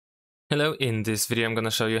Hello, in this video I'm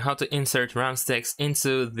gonna show you how to insert RAM sticks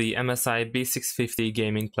into the MSI B650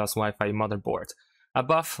 Gaming plus Wi-Fi motherboard.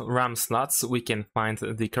 Above RAM slots we can find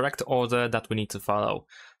the correct order that we need to follow.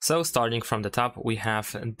 So starting from the top we have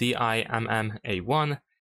DIMM A1,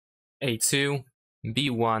 A2,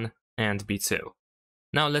 B1 and B2.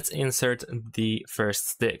 Now let's insert the first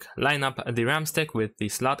stick. Line up the RAM stick with the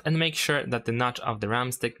slot and make sure that the notch of the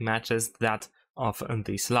RAM stick matches that of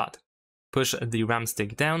the slot. Push the RAM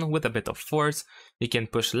stick down with a bit of force. You can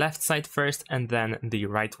push left side first and then the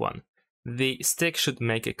right one. The stick should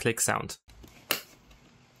make a click sound.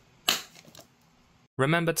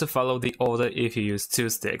 Remember to follow the order if you use two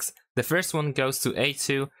sticks. The first one goes to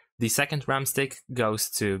A2, the second RAM stick goes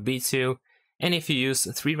to B2, and if you use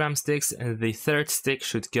 3 RAM sticks, the third stick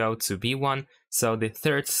should go to B1, so the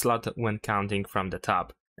third slot when counting from the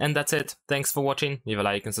top. And that's it. Thanks for watching, leave a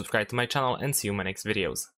like and subscribe to my channel and see you in my next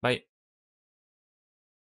videos. Bye!